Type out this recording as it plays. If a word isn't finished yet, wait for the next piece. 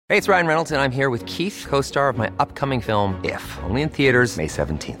Hey, it's Ryan Reynolds, and I'm here with Keith, co-star of my upcoming film, If, only in theaters May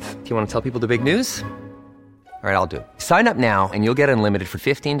 17th. Do you want to tell people the big news? All right, I'll do it. Sign up now and you'll get unlimited for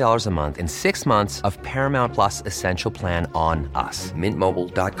 $15 a month and 6 months of Paramount Plus Essential Plan on us.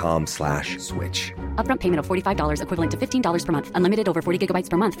 MintMobile.com/switch. Upfront payment of $45 equivalent to $15 per month. Unlimited over 40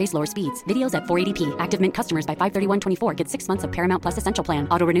 gigabytes per month. Face lower speeds. Videos at 480p. Active Mint customers by 531.24 get 6 months of Paramount Plus Essential Plan.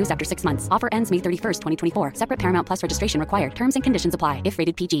 Auto renews after 6 months. Offer ends May 31st, 2024. Separate Paramount Plus registration required. Terms and conditions apply if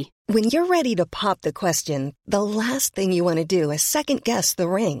rated PG. When you're ready to pop the question, the last thing you want to do is second-guess the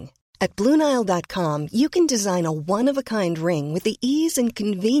ring. At BlueNile.com, you can design a one-of-a-kind ring with the ease and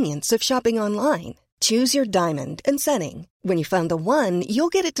convenience of shopping online. Choose your diamond and setting. When you find the one, you'll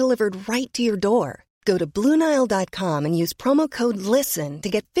get it delivered right to your door. Go to BlueNile.com and use promo code LISTEN to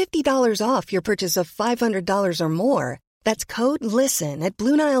get $50 off your purchase of $500 or more. That's code LISTEN at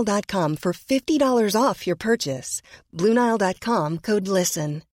BlueNile.com for $50 off your purchase. BlueNile.com, code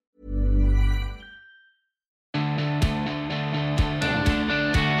LISTEN.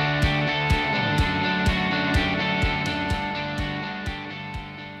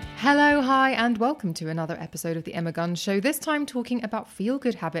 Hello, hi, and welcome to another episode of The Emma Gunn Show, this time talking about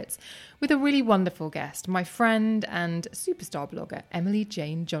feel-good habits with a really wonderful guest, my friend and superstar blogger, Emily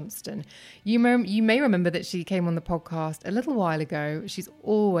Jane Johnston. You may remember that she came on the podcast a little while ago. She's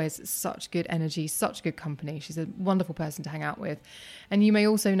always such good energy, such good company. She's a wonderful person to hang out with. And you may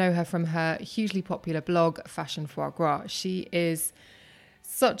also know her from her hugely popular blog, Fashion Foie Gras. She is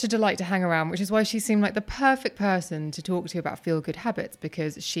such a delight to hang around, which is why she seemed like the perfect person to talk to about feel-good habits,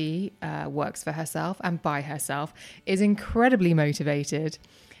 because she works for herself and by herself, is incredibly motivated,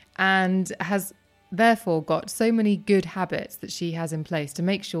 and has therefore got so many good habits that she has in place to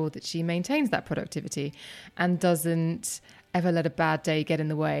make sure that she maintains that productivity and doesn't ever let a bad day get in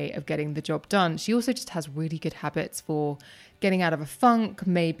the way of getting the job done. She also just has really good habits for getting out of a funk,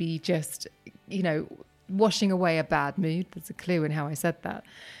 maybe just, washing away a bad mood. There's a clue in how I said that.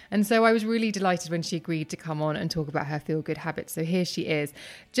 And so I was really delighted when she agreed to come on and talk about her feel-good habits. So here she is.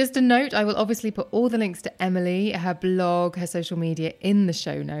 Just a note, I will obviously put all the links to Emily, her blog, her social media in the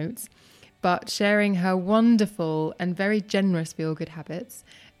show notes. But sharing her wonderful and very generous feel-good habits,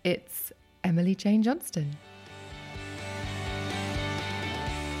 it's Emily Jane Johnston.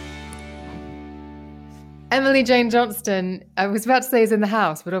 Emily Jane Johnston, I was about to say is in the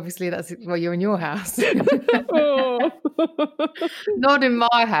house, but obviously you're in your house. Oh. Not in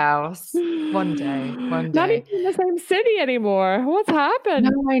my house. One day. Not even in the same city anymore. What's happened?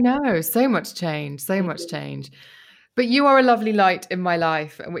 No, I know. So much change. But you are a lovely light in my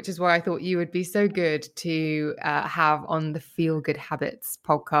life, which is why I thought you would be so good to have on the Feel Good Habits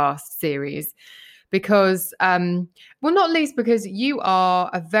podcast series. Because, not least because you are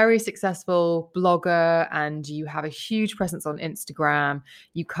a very successful blogger and you have a huge presence on Instagram.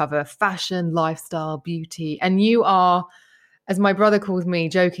 You cover fashion, lifestyle, beauty, and you are, as my brother calls me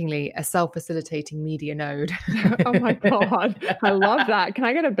jokingly, a self-facilitating media node. Oh my God. I love that. Can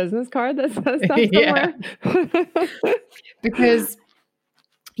I get a business card that says that somewhere? Yeah. Because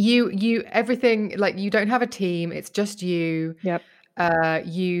you everything, like, you don't have a team. It's just you. Yep.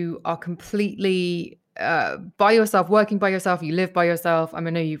 You are completely by yourself, working by yourself. You live by yourself. I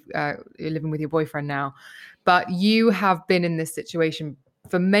know you're living with your boyfriend now, but you have been in this situation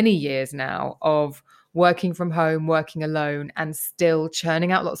for many years now of working from home, working alone, and still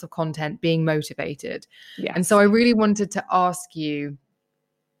churning out lots of content, being motivated. Yes. And so I really wanted to ask you,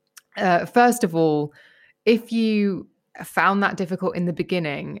 first of all, if you found that difficult in the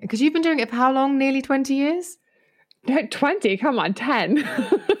beginning, because you've been doing it for how long? Nearly 20 years? 20, come on, 10. Do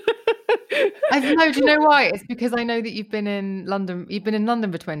you know why? It's because I know that you've been in London. You've been in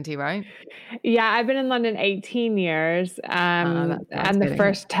London for 20, right? Yeah, I've been in London 18 years. That's and the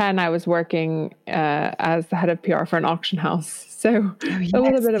first 10 I was working as the head of PR for an auction house. So a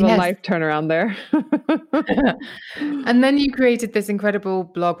little bit of a life turnaround there. And then you created this incredible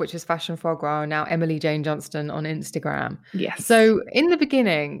blog, which is Fashion Foie Gras, now Emily Jane Johnston on Instagram. Yes. So in the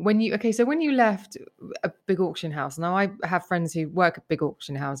beginning, when you left a big auction house, now I have friends who work at big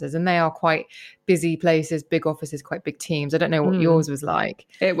auction houses and they are quite busy places, big offices, quite big teams. I don't know what yours was like.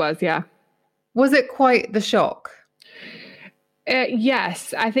 It was, yeah. Was it quite the shock?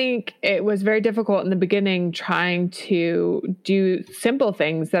 Yes, I think it was very difficult in the beginning trying to do simple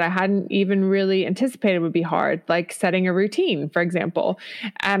things that I hadn't even really anticipated would be hard, like setting a routine, for example.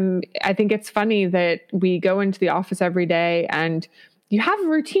 I think it's funny that we go into the office every day and you have a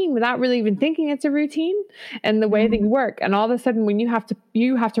routine without really even thinking it's a routine and the way that you work. And all of a sudden, when you have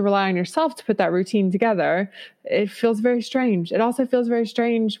to rely on yourself to put that routine together, it feels very strange. It also feels very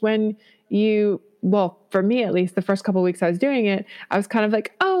strange when well, for me, at least the first couple of weeks I was doing it, I was kind of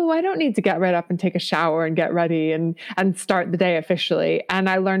like, oh, I don't need to get right up and take a shower and get ready and start the day officially. And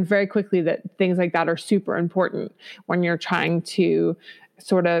I learned very quickly that things like that are super important when you're trying to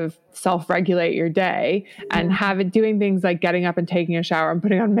sort of self-regulate your day, and doing things like getting up and taking a shower and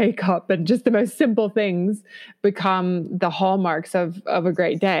putting on makeup and just the most simple things become the hallmarks of a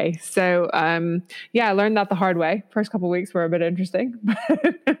great day. So, I learned that the hard way. First couple of weeks were a bit interesting.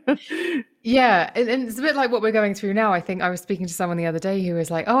 Yeah. And it's a bit like what we're going through now. I think I was speaking to someone the other day who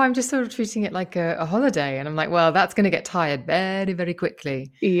was like, oh, I'm just sort of treating it like a holiday. And I'm like, well, that's going to get tired very, very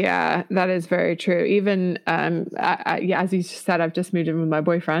quickly. Yeah, that is very true. Even, as you said, I've just moved in with my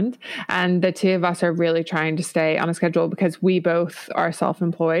boyfriend, and the two of us are really trying to stay on a schedule because we both are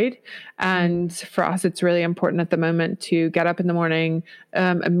self-employed. And for us, it's really important at the moment to get up in the morning,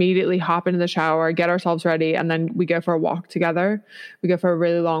 immediately hop into the shower, get ourselves ready, and then we go for a walk together. We go for a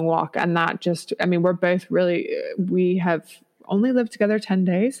really long walk. And that we're both we have only lived together 10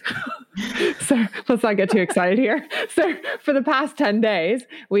 days. So let's not get too excited here. So for the past 10 days,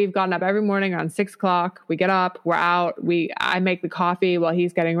 we've gotten up every morning around 6:00. We get up, we're out. I make the coffee while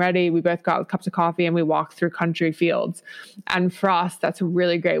he's getting ready. We both got cups of coffee and we walk through country fields. And for us, that's a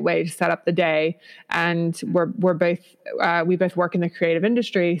really great way to set up the day. And we both work in the creative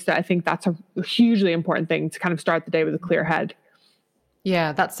industry. So I think that's a hugely important thing to kind of start the day with a clear head.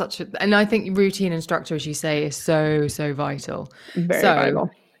 Yeah, that's and I think routine and structure, as you say, is so, so vital. Very vital.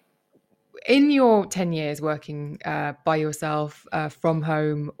 In your 10 years working by yourself, from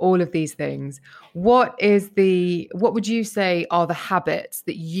home, all of these things, what would you say are the habits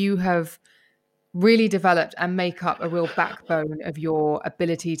that you have really developed and make up a real backbone of your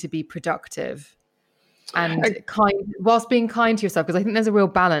ability to be productive and whilst being kind to yourself? Because I think there's a real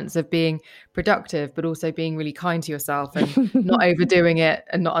balance of being productive, but also being really kind to yourself and not overdoing it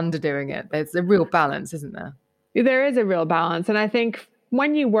and not underdoing it. There's a real balance, isn't there? There is a real balance. And I think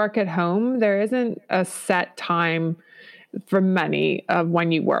when you work at home, there isn't a set time for many of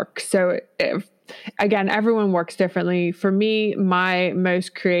when you work. So again, everyone works differently. For me, my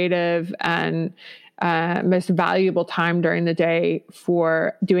most creative and most valuable time during the day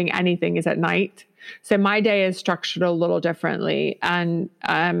for doing anything is at night. So my day is structured a little differently. And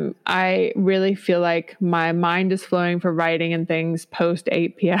I really feel like my mind is flowing for writing and things post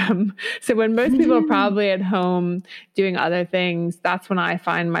 8 p.m. So when most people are probably at home doing other things, that's when I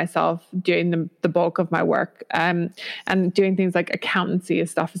find myself doing the bulk of my work, and doing things like accountancy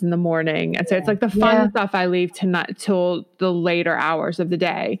stuff is in the morning. And so it's like the fun stuff I leave till the later hours of the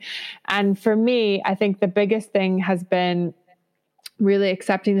day. And for me, I think the biggest thing has been really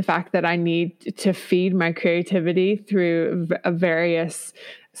accepting the fact that I need to feed my creativity through various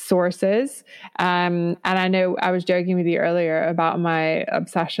sources. And I know I was joking with you earlier about my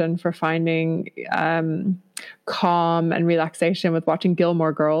obsession for finding calm and relaxation with watching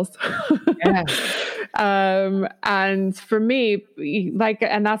Gilmore Girls. Yeah. And for me,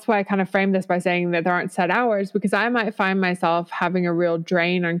 and that's why I kind of framed this by saying that there aren't set hours, because I might find myself having a real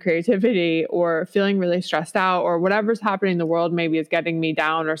drain on creativity or feeling really stressed out, or whatever's happening in the world maybe is getting me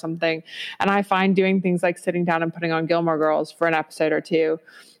down or something. And I find doing things like sitting down and putting on Gilmore Girls for an episode or two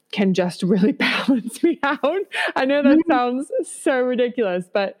can just really balance me out. I know that sounds so ridiculous,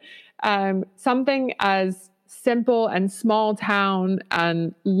 but something as simple and small town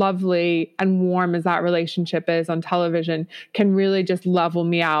and lovely and warm as that relationship is on television can really just level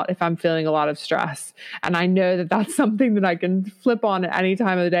me out if I'm feeling a lot of stress. And I know that that's something that I can flip on at any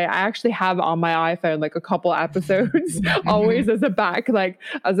time of the day. I actually have on my iPhone like a couple episodes always as a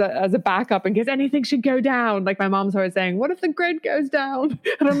backup in case anything should go down. Like my mom's always saying, what if the grid goes down?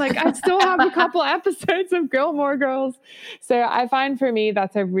 And I'm like, I still have a couple episodes of Gilmore Girls. So I find for me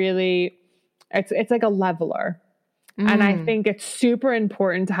that's a really it's like a leveler. And I think it's super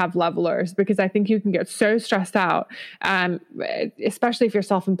important to have levelers, because I think you can get so stressed out, especially if you're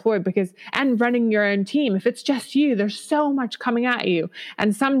self-employed, and running your own team. If it's just you, there's so much coming at you.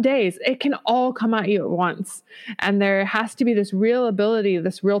 And some days it can all come at you at once. And there has to be this real ability,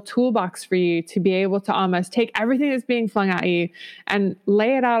 this real toolbox for you to be able to almost take everything that's being flung at you and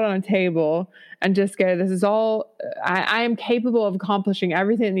lay it out on a table and just go, this is all, I am capable of accomplishing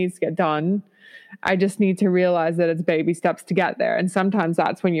everything that needs to get done. I just need to realize that it's baby steps to get there. And sometimes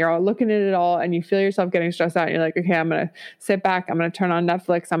that's when you're all looking at it all and you feel yourself getting stressed out and you're like, okay, I'm going to sit back. I'm going to turn on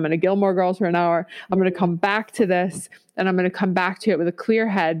Netflix. I'm going to Gilmore Girls for an hour. I'm going to come back to this, and I'm going to come back to it with a clear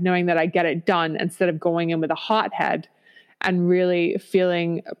head, knowing that I get it done, instead of going in with a hot head and really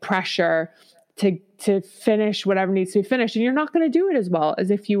feeling pressure to finish whatever needs to be finished. And you're not going to do it as well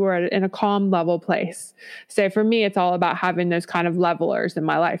as if you were in a calm, level place. So for me, it's all about having those kind of levelers in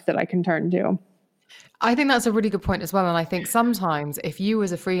my life that I can turn to. I think that's a really good point as well. And I think sometimes if you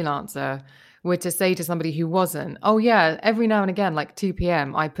as a freelancer were to say to somebody who wasn't, oh yeah, every now and again, like 2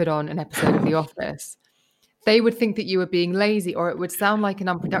 p.m., I put on an episode of The Office, they would think that you were being lazy, or it would sound like an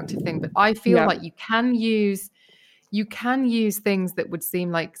unproductive thing. But I feel like you can use things that would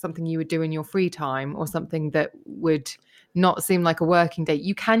seem like something you would do in your free time, or something that would not seem like a working day.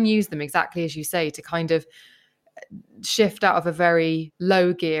 You can use them exactly as you say to kind of shift out of a very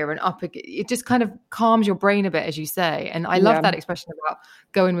low gear and up. It just kind of calms your brain a bit, as you say. And I love that expression about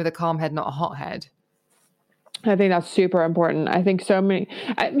going with a calm head, not a hot head. I think that's super important. I think so many,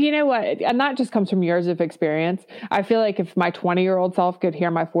 you know what, and that just comes from years of experience. I feel like if my 20-year-old self could hear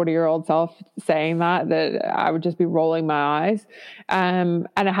my 40-year-old self saying that I would just be rolling my eyes. And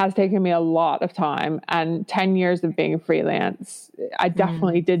it has taken me a lot of time, and 10 years of being freelance. I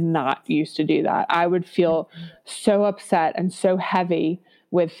definitely did not used to do that. I would feel so upset and so heavy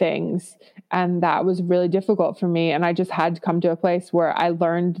with things. And that was really difficult for me. And I just had to come to a place where I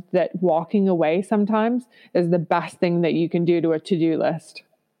learned that walking away sometimes is the best thing that you can do to a to-do list.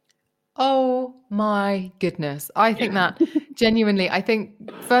 Oh my goodness. I think that genuinely, I think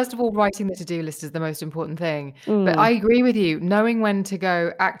first of all, writing the to-do list is the most important thing. But I agree with you. Knowing when to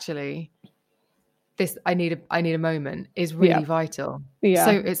go, actually, this, I need a moment is really vital. Yeah.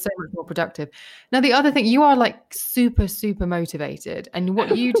 So it's so much more productive. Now, the other thing, you are like super, super motivated, and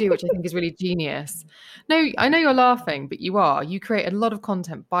what you do, which I think is really genius. No, I know you're laughing, but you create a lot of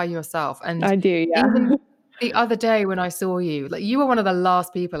content by yourself. And I do. Yeah. Even the other day when I saw you, like you were one of the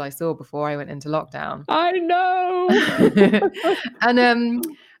last people I saw before I went into lockdown. I know. And,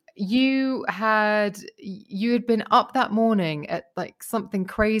 you had been up that morning at like something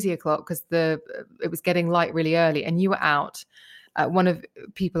crazy o'clock because it was getting light really early, and you were out. One of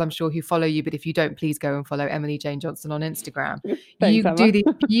people I'm sure who follow you, but if you don't, please go and follow Emily Jane Johnston on Instagram. Thanks, you Emma. do these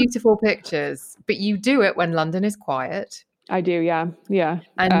beautiful pictures, but you do it when London is quiet. I do, yeah.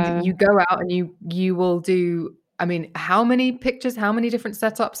 And you go out and you will do, I mean, how many pictures, how many different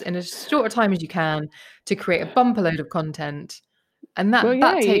setups in as short a time as you can to create a bumper load of content. And that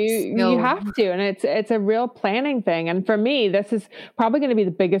takes skill. You have to, and it's a real planning thing. And for me, this is probably going to be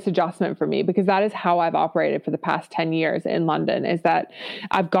the biggest adjustment for me, because that is how I've operated for the past 10 years in London, is that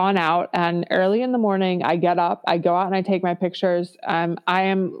I've gone out and early in the morning, I get up, I go out and I take my pictures. I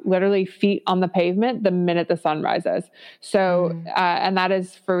am literally feet on the pavement the minute the sun rises. So, and that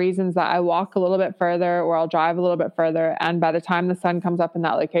is for reasons that I walk a little bit further, or I'll drive a little bit further. And by the time the sun comes up in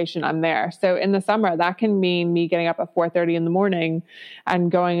that location, I'm there. So in the summer, that can mean me getting up at 4:30 in the morning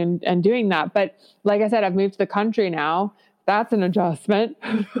and going and doing that. But like I said, I've moved to the country now. That's an adjustment.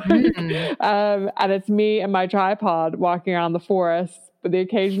 And it's me and my tripod walking around the forest with the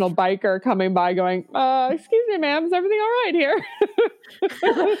occasional biker coming by going, excuse me, ma'am, is everything all right here?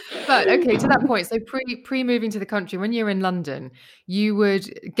 But okay, to that point, so pre moving to the country, when you're in London, you would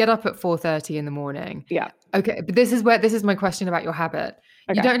get up at 4:30 in the morning. Yeah. Okay, but this is my question about your habit.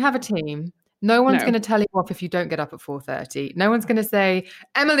 Okay. You don't have a team. No one's going to tell you off if you don't get up at 4:30. No one's going to say,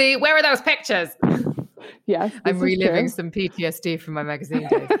 Emily, where are those pictures? Yes, I'm reliving some PTSD from my magazine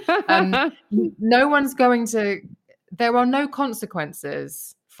days. No one's going to. There are no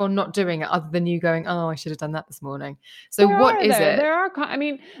consequences for not doing it, other than you going, oh, I should have done that this morning. So what is it? There are. I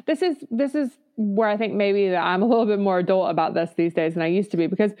mean, this is where I think maybe that I'm a little bit more adult about this these days than I used to be,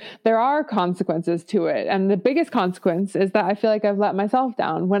 because there are consequences to it. And the biggest consequence is that I feel like I've let myself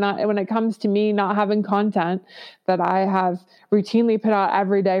down when it comes to me not having content that I have routinely put out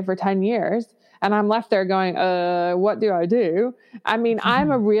every day for 10 years. And I'm left there going, what do I do? I mean,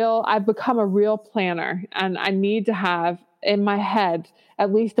 I've become a real planner, and I need to have in my head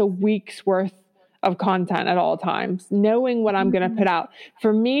at least a week's worth of content at all times, knowing what I'm going to put out.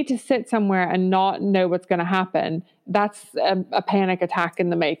 For me to sit somewhere and not know what's going to happen, that's a panic attack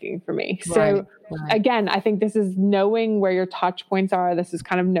in the making for me. So again, I think this is knowing where your touch points are. This is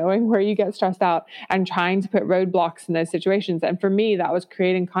kind of knowing where you get stressed out and trying to put roadblocks in those situations. And for me, that was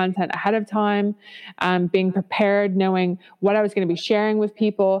creating content ahead of time, being prepared, knowing what I was going to be sharing with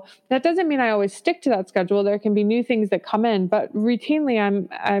people. That doesn't mean I always stick to that schedule. There can be new things that come in, but routinely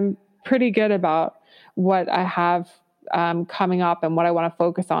I'm pretty good about what I have coming up and what I want to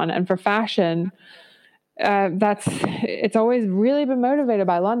focus on. And for fashion, it's always really been motivated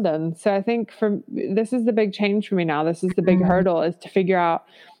by London. So I think this is the big change for me now. This is the big hurdle, is to figure out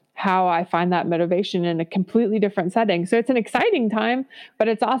how I find that motivation in a completely different setting. So it's an exciting time, but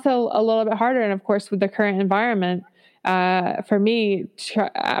it's also a little bit harder. And of course, with the current environment, For me,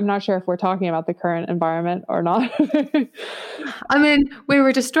 I'm not sure if we're talking about the current environment or not. I mean, we were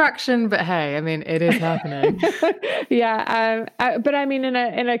a distraction, but hey, I mean, it is happening. Yeah. But I mean, in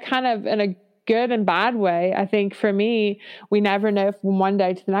a good and bad way. I think for me, we never know from one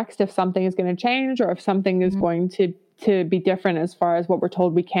day to the next if something is going to change or if something is going to be different as far as what we're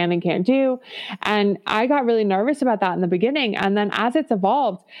told we can and can't do. And I got really nervous about that in the beginning. And then as it's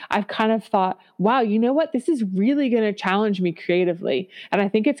evolved, I've kind of thought, wow, you know what? This is really going to challenge me creatively. And I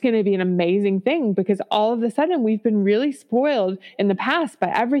think it's going to be an amazing thing because all of a sudden we've been really spoiled in the past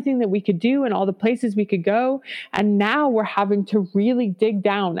by everything that we could do and all the places we could go. And now we're having to really dig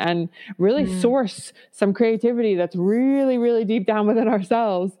down and really source some creativity that's really, really deep down within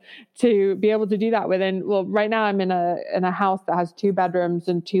ourselves to be able to do that within. Well, right now I'm in a house that has 2 bedrooms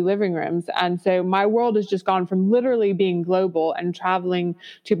and 2 living rooms. And so my world has just gone from literally being global and traveling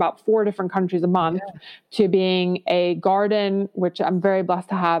to about 4 different countries a month to being a garden, which I'm very blessed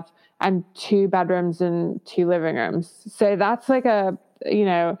to have, and 2 bedrooms and 2 living rooms. So that's like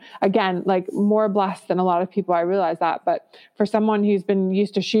again, like more blessed than a lot of people, I realize that. But for someone who's been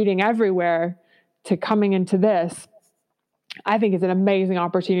used to shooting everywhere to coming into this, I think it's an amazing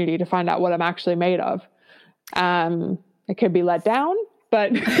opportunity to find out what I'm actually made of. It could be let down,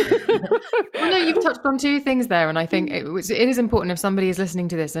 but well, no, you've touched on 2 things there, and I think it is important if somebody is listening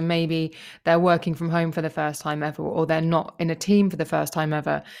to this and maybe they're working from home for the first time ever, or they're not in a team for the first time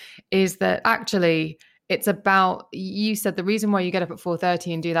ever, is that actually it's about, you said the reason why you get up at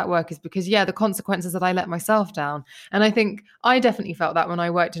 4:30 and do that work is because, the consequences that I let myself down. And I think I definitely felt that when I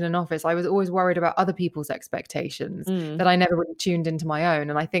worked in an office. I was always worried about other people's expectations that I never really tuned into my own.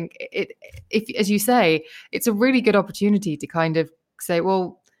 And I think if, as you say, it's a really good opportunity to kind of say,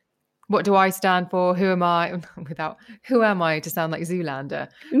 well, what do I stand for? Who am I? Who am I to sound like Zoolander?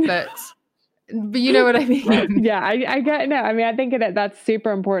 But you know what I mean? Yeah, I get, no, I mean, I think that's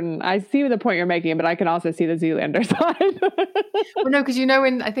super important. I see the point you're making, but I can also see the Zoolander side. Well, no, because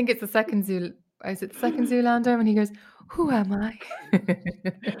when I think it's the second Zoolander when he goes, who am I?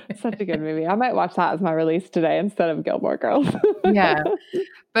 Such a good movie. I might watch that as my release today instead of Gilmore Girls. Yeah.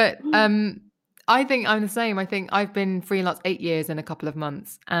 But I think I'm the same. I think I've been freelance 8 years in a couple of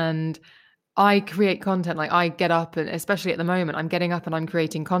months, and I create content. Like I get up, and especially at the moment, I'm getting up and I'm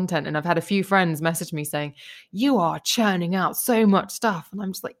creating content. And I've had a few friends message me saying, you are churning out so much stuff. And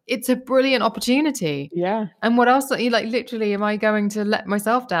I'm just like, it's a brilliant opportunity. Yeah. And what else? Literally, am I going to let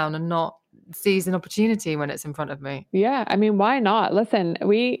myself down and not seize an opportunity when it's in front of me? Yeah. I mean, why not? Listen,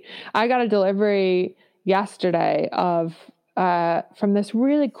 I got a delivery yesterday of from this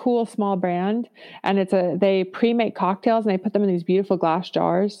really cool small brand, and they pre-make cocktails and they put them in these beautiful glass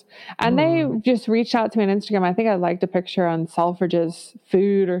jars. And they just reached out to me on Instagram. I think I liked a picture on Selfridge's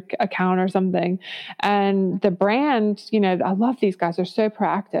food or account or something. And the brand, I love these guys. They're so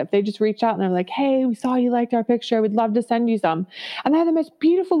proactive. They just reached out and they're like, hey, we saw you liked our picture. We'd love to send you some. And they have the most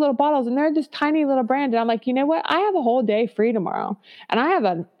beautiful little bottles, and they're this tiny little brand. And I'm like, you know what? I have a whole day free tomorrow, and I have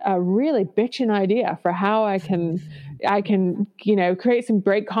a really bitchin' idea for how I can create some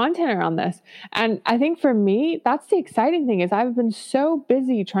great content around this. And I think for me, that's the exciting thing, is I've been so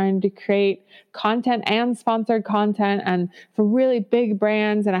busy trying to create content and sponsored content and for really big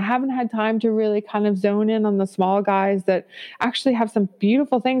brands. And I haven't had time to really kind of zone in on the small guys that actually have some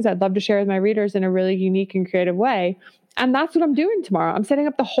beautiful things I'd love to share with my readers in a really unique and creative way. And that's what I'm doing tomorrow. I'm setting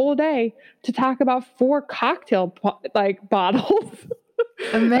up the whole day to talk about 4 cocktail bottles.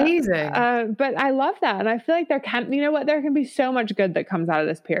 Amazing. But I love that. And I feel like there can be so much good that comes out of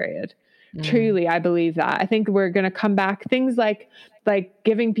this period. Truly, I believe that. I think we're going to come back. Things like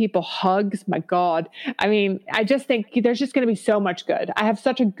giving people hugs. My God. I mean, I just think there's just going to be so much good. I have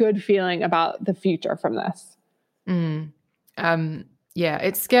such a good feeling about the future from this. Yeah,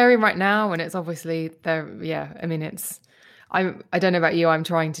 it's scary right now. And it's obviously there. Yeah. I mean, I don't know about you. I'm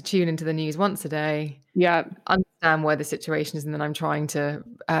trying to tune into the news once a day. Yeah. Understand where the situation is. And then I'm trying to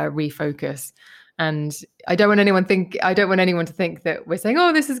refocus. And I don't want anyone to think that we're saying,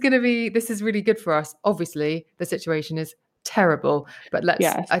 oh, this is really good for us. Obviously, the situation is terrible. But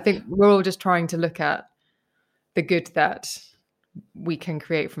I think we're all just trying to look at the good that we can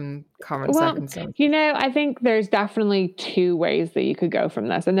create from current circumstances. I think there's definitely 2 ways that you could go from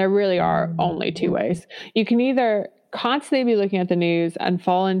this. And there really are only 2 ways. You can either constantly be looking at the news and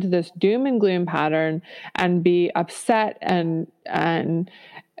fall into this doom and gloom pattern and be upset and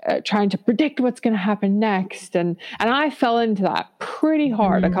trying to predict what's going to happen next. And I fell into that pretty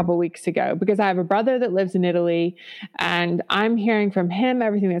hard a couple of weeks ago, because I have a brother that lives in Italy, and I'm hearing from him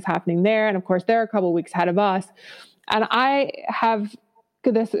everything that's happening there. And of course, they're a couple of weeks ahead of us. And I have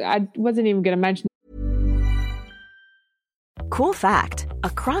this, I wasn't even going to mention. Cool fact, a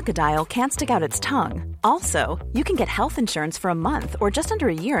crocodile can't stick out its tongue. Also, you can get health insurance for a month or just under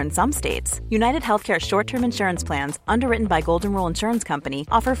a year in some states. United Healthcare short-term insurance plans, underwritten by Golden Rule Insurance Company,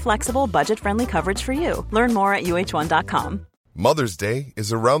 offer flexible, budget-friendly coverage for you. Learn more at uh1.com. Mother's Day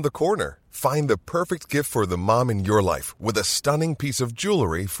is around the corner. Find the perfect gift for the mom in your life with a stunning piece of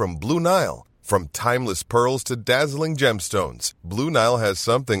jewelry from Blue Nile. From timeless pearls to dazzling gemstones, Blue Nile has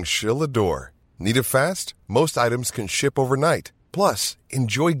something she'll adore. Need it fast? Most items can ship overnight. Plus,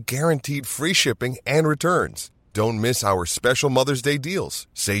 enjoy guaranteed free shipping and returns. Don't miss our special Mother's Day deals.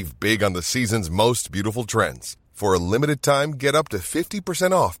 Save big on the season's most beautiful trends. For a limited time, get up to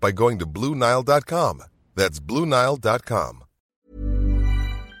 50% off by going to BlueNile.com. That's BlueNile.com.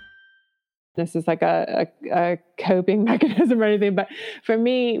 This is like a coping mechanism or anything. But for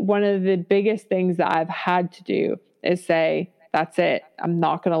me, one of the biggest things that I've had to do is say, that's it. I'm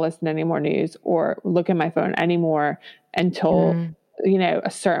not going to listen to any more news or look at my phone anymore until,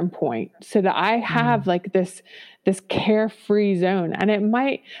 a certain point, so that I have like this carefree zone. And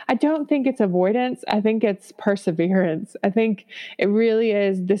I don't think it's avoidance. I think it's perseverance. I think it really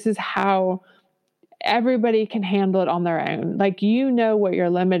is. This is how everybody can handle it on their own. Like, what your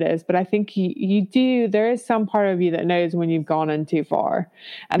limit is, but I think you do. There is some part of you that knows when you've gone in too far,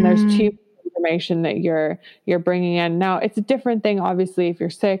 and there's too information that you're bringing in. Now, it's a different thing, obviously, if you're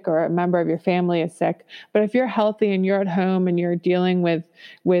sick or a member of your family is sick, but if you're healthy and you're at home and you're dealing with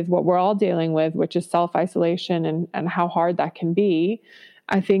what we're all dealing with, which is self-isolation and how hard that can be,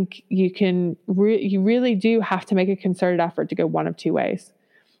 I think you really do have to make a concerted effort to go one of two ways.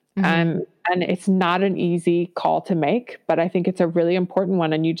 And it's not an easy call to make, but I think it's a really important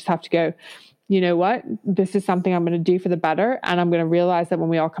one. And you just have to go, you know what, this is something I'm going to do for the better. And I'm going to realize that when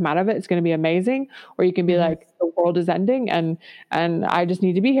we all come out of it, it's going to be amazing. Or you can be like, the world is ending and I just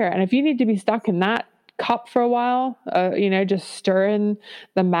need to be here. And if you need to be stuck in that cup for a while, just stirring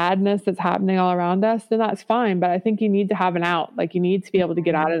the madness that's happening all around us, then that's fine. But I think you need to have an out. Like, you need to be able to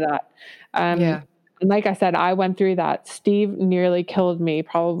get out of that. And like I said, I went through that. Steve nearly killed me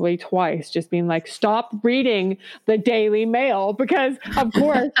probably twice, just being like, stop reading the Daily Mail, because of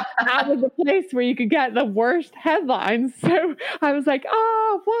course that was a place where you could get the worst headlines. So I was like,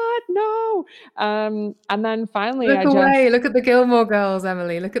 what? No. And then finally, look at the Gilmore Girls,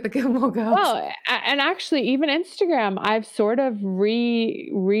 Emily, look at the Gilmore Girls. Well, and actually even Instagram, I've sort of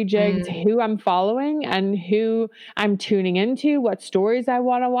rejigged who I'm following and who I'm tuning into, what stories I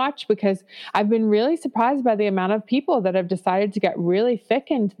want to watch, because I've been really surprised by the amount of people that have decided to get really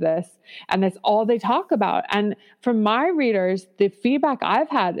thick into this, and that's all they talk about. And from my readers, the feedback I've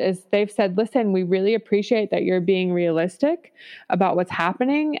had is they've said, listen, we really appreciate that you're being realistic about what's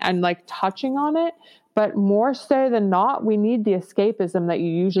happening and like touching on it, but more so than not, we need the escapism that you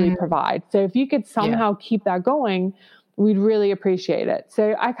usually provide. So if you could somehow keep that going, we'd really appreciate it.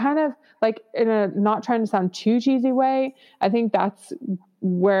 So I kind of, like, in a not trying to sound too cheesy way, I think that's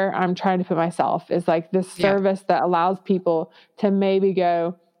where I'm trying to put myself, is like this service that allows people to maybe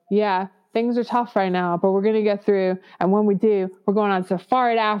go, yeah, things are tough right now, but we're going to get through. And when we do, we're going on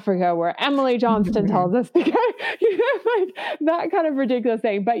safari to Africa where Emily Johnston tells us to go, like that kind of ridiculous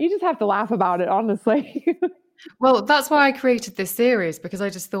thing. But you just have to laugh about it, honestly. Well, that's why I created this series, because I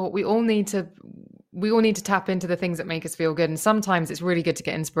just thought we all need to tap into the things that make us feel good. And sometimes it's really good to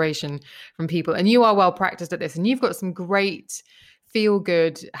get inspiration from people. And you are well practiced at this, and you've got some great feel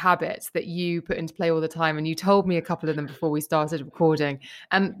good habits that you put into play all the time. And you told me a couple of them before we started recording.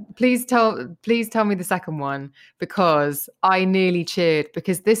 And please tell me the second one, because I nearly cheered,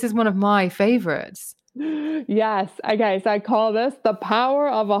 because this is one of my favorites. Yes. Okay. So I call this the power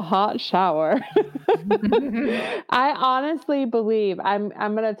of a hot shower. I honestly believe I'm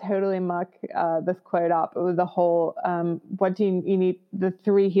going to totally muck this quote up. It was the whole, what do you need? The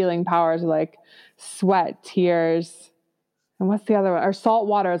three healing powers, like sweat, tears, and what's the other one? Or salt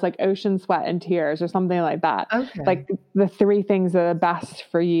water is like ocean, sweat, and tears, or something like that. Okay. Like the three things that are best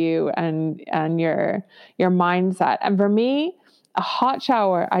for you and your mindset. And for me, a hot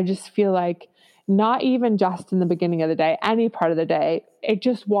shower, I just feel like, not even just in the beginning of the day, any part of the day, it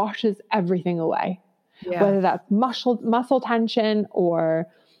just washes everything away. Yeah. Whether that's muscle tension or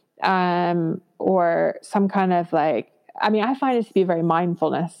some kind of like, I mean, I find it to be a very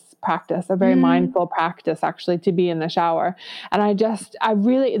mindfulness practice, a very mindful practice, actually, to be in the shower. And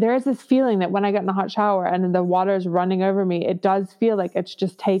there is this feeling that when I get in the hot shower and the water is running over me, it does feel like it's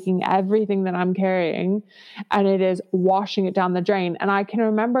just taking everything that I'm carrying and it is washing it down the drain. And I can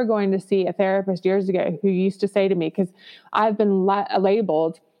remember going to see a therapist years ago who used to say to me, because I've been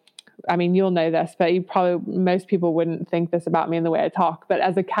labeled, I mean, you'll know this, but most people wouldn't think this about me in the way I talk, but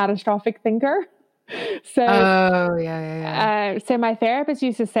as a catastrophic thinker. So, So my therapist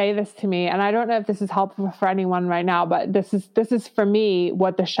used to say this to me, and I don't know if this is helpful for anyone right now, but this is for me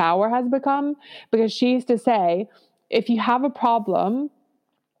what the shower has become, because she used to say, if you have a problem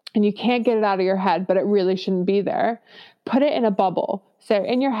and you can't get it out of your head, but it really shouldn't be there, put it in a bubble. So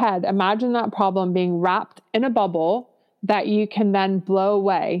in your head, imagine that problem being wrapped in a bubble that you can then blow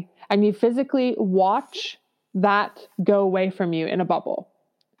away, and you physically watch that go away from you in a bubble.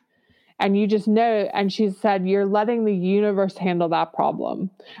 And you just know, and she said, you're letting the universe handle that problem.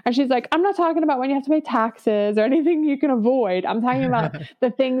 And she's like, I'm not talking about when you have to pay taxes or anything you can avoid. I'm talking about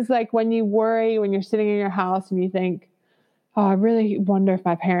the things like when you worry, when you're sitting in your house and you think, oh, I really wonder if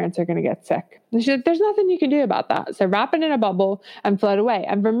my parents are going to get sick. And she's like, there's nothing you can do about that. So wrap it in a bubble and float away.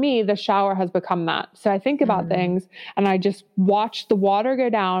 And for me, the shower has become that. So I think about things and I just watch the water go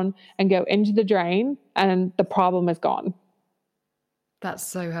down and go into the drain, and the problem is gone. That's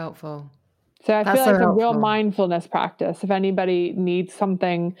so helpful. So I feel like it's a real mindfulness practice. If anybody needs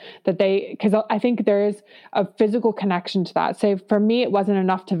something that because I think there is a physical connection to that. So for me, it wasn't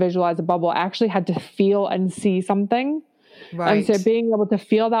enough to visualize a bubble. I actually had to feel and see something. Right. And so being able to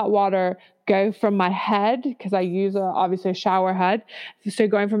feel that water go from my head, because I use obviously a shower head. So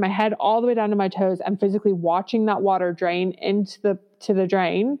going from my head all the way down to my toes and physically watching that water drain into the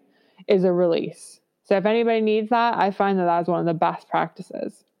drain is a release. So if anybody needs that, I find that that's one of the best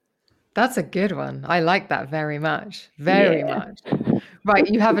practices. That's a good one. I like that very much. Very much. Right.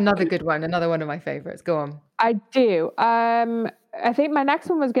 You have another good one. Another one of my favorites. Go on. I do. I think my next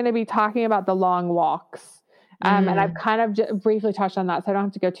one was going to be talking about the long walks. And I've kind of briefly touched on that, so I don't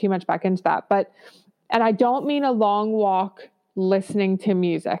have to go too much back into that. And I don't mean a long walk listening to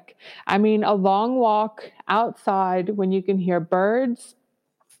music. I mean a long walk outside when you can hear birds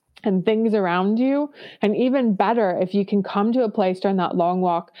and things around you. And even better, if you can come to a place during that long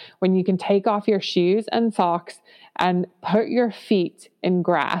walk when you can take off your shoes and socks and put your feet in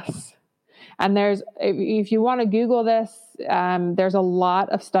grass. And if you want to Google this, there's a lot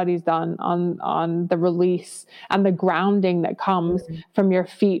of studies done on the release and the grounding that comes from your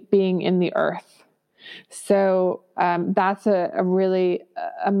feet being in the earth. So that's a really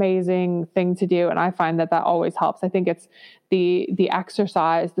amazing thing to do. And I find that always helps. I think it's the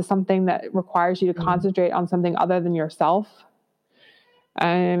exercise, something that requires you to concentrate on something other than yourself.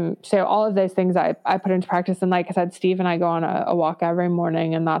 So all of those things I put into practice. And like I said, Steve and I go on a walk every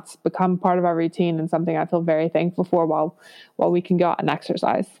morning, and that's become part of our routine and something I feel very thankful for while we can go out and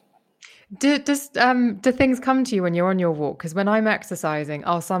exercise. Do things come to you when you're on your walk? Because when I'm exercising,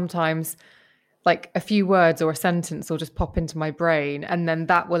 I'll sometimes like a few words or a sentence will just pop into my brain, and then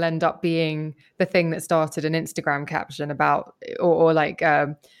that will end up being the thing that started an Instagram caption about, or like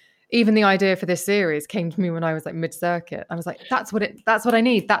even the idea for this series came to me when I was like mid-circuit. I was like, that's what I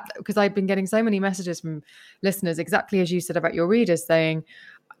need. That, because I've been getting so many messages from listeners, exactly as you said about your readers, saying,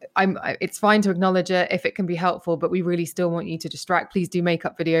 it's fine to acknowledge it if it can be helpful, but we really still want you to distract. Please do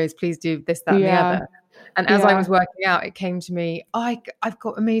makeup videos. Please do this, that, and the other. And as I was working out, it came to me, I've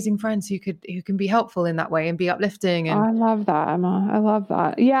got amazing friends who can be helpful in that way and be uplifting. And I love that, Emma. I love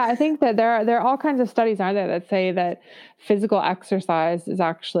that. Yeah, I think that there are all kinds of studies out there that say that physical exercise is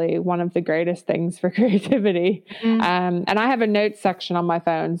actually one of the greatest things for creativity. And I have a notes section on my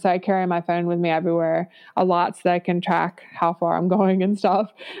phone. So I carry my phone with me everywhere a lot so that I can track how far I'm going and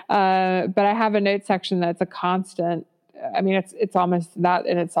stuff. But I have a notes section that's a constant. I mean, it's almost that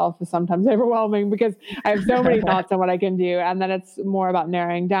in itself is sometimes overwhelming because I have so many thoughts on what I can do. And then it's more about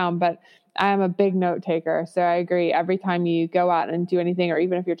narrowing down. But I am a big note taker. So I agree. Every time you go out and do anything, or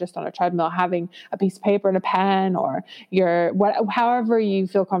even if you're just on a treadmill, having a piece of paper and a pen, or however you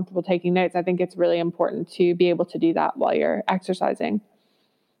feel comfortable taking notes, I think it's really important to be able to do that while you're exercising.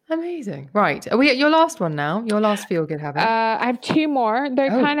 Amazing. Right. Are we at your last one now? Your last feel good habit? I have two more. They're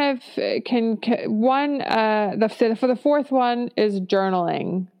kind of for the fourth one is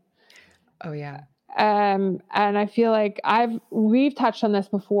journaling. Oh yeah. And I feel like we've touched on this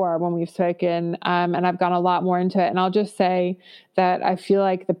before when we've spoken, and I've gone a lot more into it. And I'll just say that I feel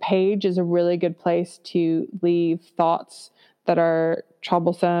like the page is a really good place to leave thoughts that are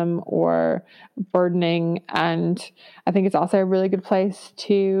troublesome or burdening. And I think it's also a really good place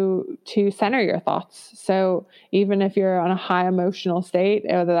to center your thoughts. So even if you're on a high emotional state,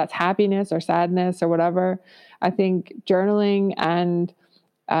 whether that's happiness or sadness or whatever, I think journaling and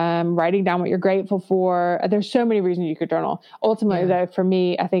writing down what you're grateful for. There's so many reasons you could journal. Ultimately, though, for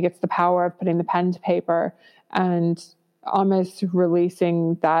me, I think it's the power of putting the pen to paper and almost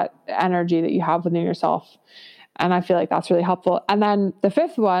releasing that energy that you have within yourself. And I feel like that's really helpful. And then the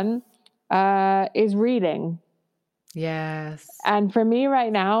fifth one is reading. Yes. And for me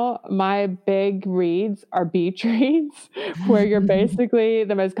right now, my big reads are beach reads, where you're basically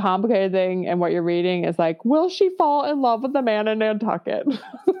the most complicated thing in what you're reading is like, will she fall in love with the man in Nantucket?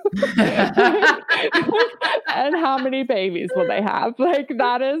 And how many babies will they have? Like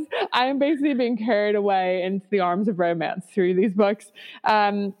that is, I am basically being carried away into the arms of romance through these books.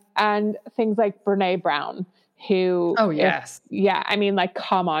 And things like Brene Brown, who, oh, yes. I mean, like,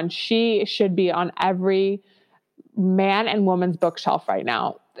 come on, she should be on every man and woman's bookshelf right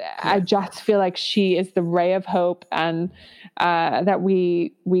now. I just feel like she is the ray of hope, and that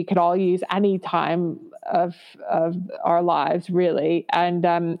we could all use any time of our lives, really. And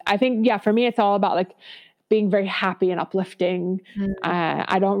I think, for me, it's all about like being very happy and uplifting.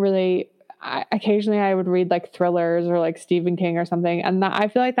 I don't really. Occasionally, I would read like thrillers or like Stephen King or something, and I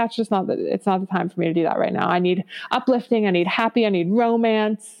feel like that's just it's not the time for me to do that right now. I need uplifting. I need happy. I need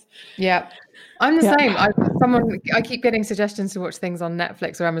romance. Yeah. I'm the same. I keep getting suggestions to watch things on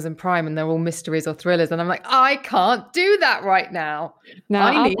Netflix or Amazon Prime, and they're all mysteries or thrillers, and I'm like, I can't do that right now. Now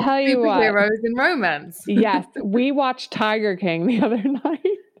I need I'll tell you superheroes and romance. Yes, we watched Tiger King the other night.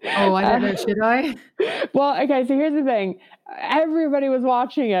 Oh, I don't know. Should I? Well, okay. So here's the thing. Everybody was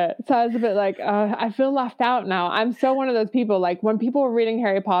watching it, so I was a bit like, I feel left out now. I'm so one of those people. Like when people were reading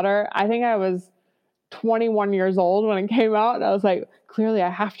Harry Potter, I think I was 21 years old when it came out, and I was like, clearly I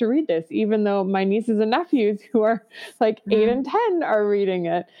have to read this, even though my nieces and nephews who are like 8 and 10 are reading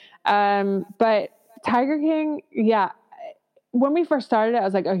it. But Tiger King, when we first started it, I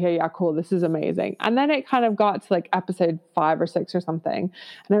was like, okay, yeah, cool, this is amazing. And then it kind of got to like episode 5 or 6 or something,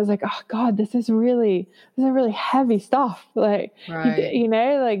 and I was like, oh God, this is really heavy stuff. Like, right. you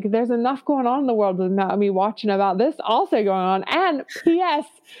know, like there's enough going on in the world without me watching about this also going on. And P.S.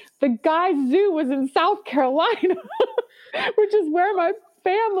 the guy's zoo was in South Carolina, which is where my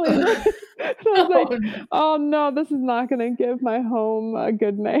family lives. So I was like, oh no, this is not going to give my home a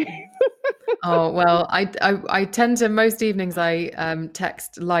good name. Oh, well, I tend to, most evenings I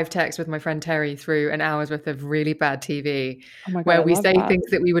live text with my friend Terry through an hour's worth of really bad TV, where we say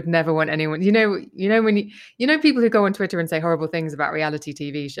things that we would never want anyone, you know, when people who go on Twitter and say horrible things about reality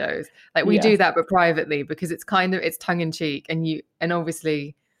TV shows, like we do that, but privately, because it's it's tongue in cheek, and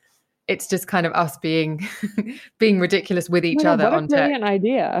obviously it's just kind of us being ridiculous with each other. What a brilliant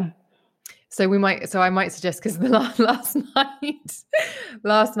idea. So I might suggest, because last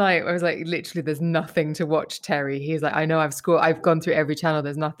night I was like, literally, there's nothing to watch, Terry. He's like, I know, I've gone through every channel,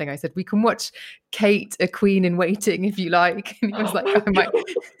 there's nothing. I said, we can watch Kate, a Queen in Waiting, if you like. And he was like,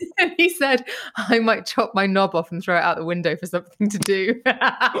 he said, I might chop my knob off and throw it out the window for something to do.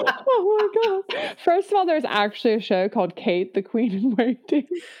 Oh my God. First of all, there's actually a show called Kate, the Queen in Waiting.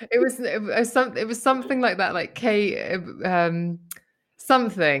 It was something like that, like Kate,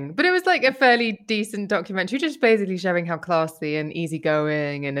 something, but it was like a fairly decent documentary, just basically showing how classy and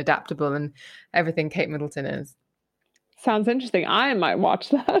easygoing and adaptable and everything Kate Middleton is. Sounds interesting. I might watch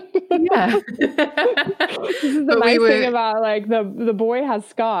that. Yeah. This is the nice thing about like the boy has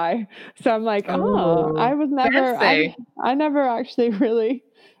Sky. So I'm like, I was never, I never actually really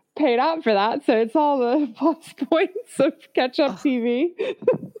paid out for that. So it's all the plus points of catch-up TV.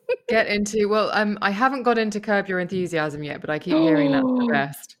 Get into, I haven't got into Curb Your Enthusiasm yet, but I keep hearing that's the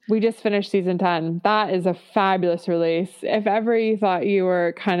best. We just finished season 10. That is a fabulous release. If ever you thought you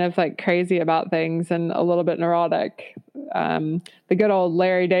were kind of like crazy about things and a little bit neurotic, the good old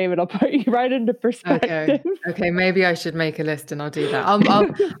Larry David will put you right into perspective. Okay, maybe I should make a list and I'll do that.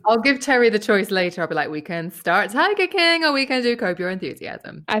 I'll give Terry the choice later. I'll be like, we can start Tiger King or we can do Curb Your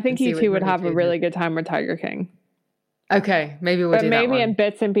Enthusiasm. I think you two would have a really good time with Tiger King. Okay, maybe we'll do that. But maybe in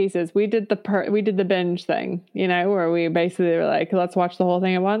bits and pieces. We did the binge thing, you know, where we basically were like, let's watch the whole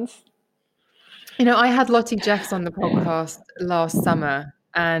thing at once. You know, I had Lottie Jeffs on the podcast last summer,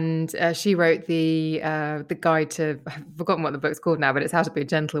 and she wrote the guide to, I've forgotten what the book's called now, but it's How to Be a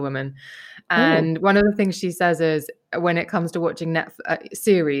Gentlewoman. And one of the things she says is, when it comes to watching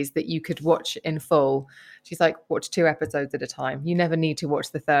series that you could watch in full, she's like, watch 2 episodes at a time. You never need to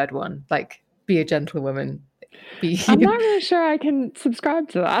watch the 3rd one. Like, be a gentlewoman. I'm not really sure I can subscribe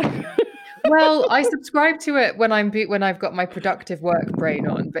to that. Well, I subscribe to it when I've got my productive work brain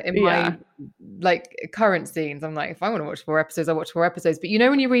on, but in my like current scenes, I'm like, if I want to watch 4 episodes, I'll watch 4 episodes. But you know,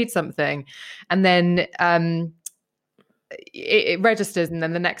 when you read something and then it registers, and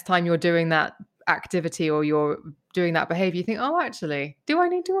then the next time you're doing that activity or you're doing that behavior, you think, oh, actually, do I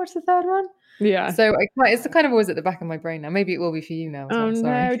need to watch the 3rd one? Yeah. So it's kind of always at the back of my brain now. Maybe it will be for you now. Oh,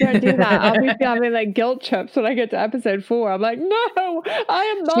 no, don't do that. I'll be having like guilt trips when I get to episode 4. I'm like, no,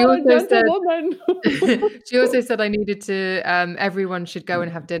 I am not a gentlewoman. She also said I needed to, everyone should go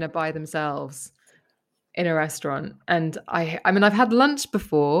and have dinner by themselves. in a restaurant. And I mean, I've had lunch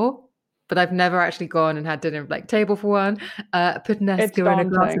before, but I've never actually gone and had dinner, like table for one, puttanesca and a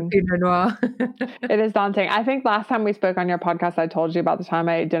glass of Pinot Noir. It is daunting. I think last time we spoke on your podcast, I told you about the time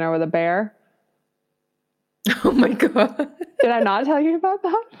I ate dinner with a bear. Oh my God. Did I not tell you about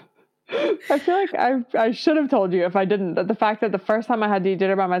that? I feel like I should have told you if I didn't. That the fact that the first time I had to eat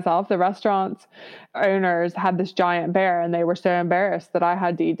dinner by myself, the restaurant owners had this giant bear, and they were so embarrassed that I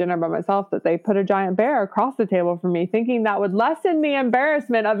had to eat dinner by myself that they put a giant bear across the table for me, thinking that would lessen the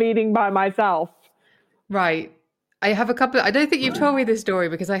embarrassment of eating by myself. Right. I have a couple. I don't think you've told me this story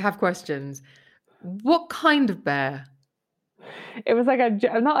because I have questions. What kind of bear? It was like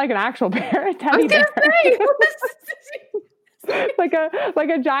not like an actual bear, a teddy bear. like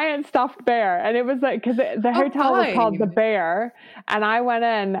a giant stuffed bear. And it was like, because the hotel was called The Bear, and I went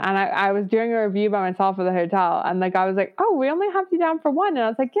in and I was doing a review by myself of the hotel, and the guy was like, oh, we only have you down for one. And I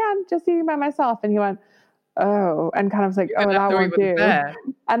was like, yeah, I'm just eating by myself. And he went, oh, and kind of was like, oh, that won't do.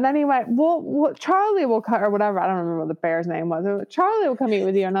 And then he went, well, Charlie will come, or whatever. I don't remember what the bear's name was. Charlie will come eat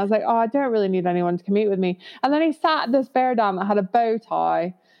with you. And I was like, oh, I don't really need anyone to come eat with me. And then he sat this bear down that had a bow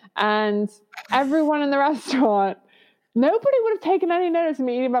tie, and everyone in the restaurant, nobody would have taken any notice of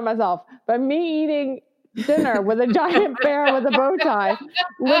me eating by myself, but me eating dinner with a giant bear with a bow tie,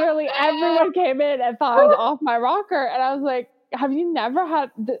 literally everyone came in and thought I was off my rocker. And I was like, have you never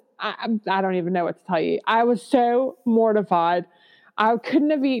had, I don't even know what to tell you. I was so mortified. I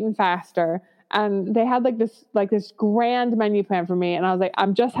couldn't have eaten faster. And they had like this grand menu plan for me. And I was like,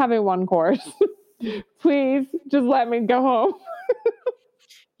 I'm just having one course. Please just let me go home.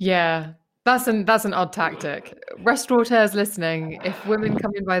 Yeah. That's an odd tactic. Restaurateurs listening, if women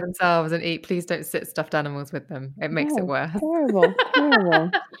come in by themselves and eat, please don't sit stuffed animals with them. It makes it worse. Terrible. Anyway.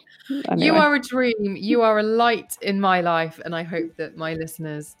 You are a dream. You are a light in my life. And I hope that my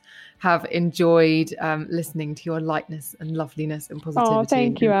listeners have enjoyed listening to your lightness and loveliness and positivity. Oh,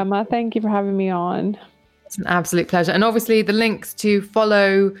 thank you, Emma. Thank you for having me on. It's an absolute pleasure. And obviously the links to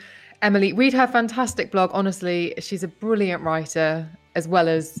follow Emily. Read her fantastic blog. Honestly, she's a brilliant writer as well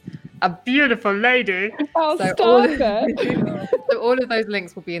as a beautiful lady. Oh, so stop it. So all of those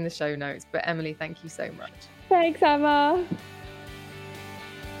links will be in the show notes. But Emily, thank you so much. Thanks, Emma.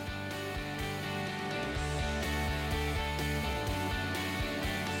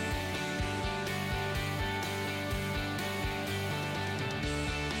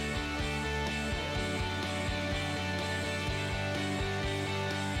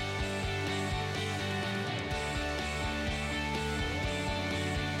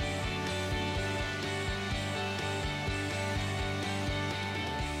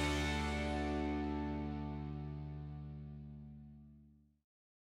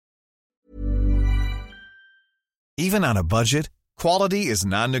 Even on a budget, quality is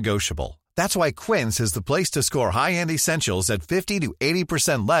non-negotiable. That's why Quince is the place to score high-end essentials at 50 to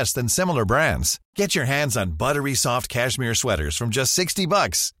 80% less than similar brands. Get your hands on buttery soft cashmere sweaters from just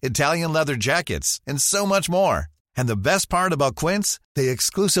 $60, Italian leather jackets, and so much more. And the best part about Quince, they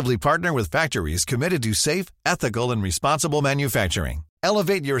exclusively partner with factories committed to safe, ethical, and responsible manufacturing.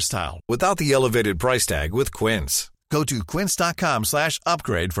 Elevate your style without the elevated price tag with Quince. Go to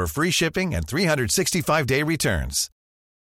quince.com/upgrade for free shipping and 365-day returns.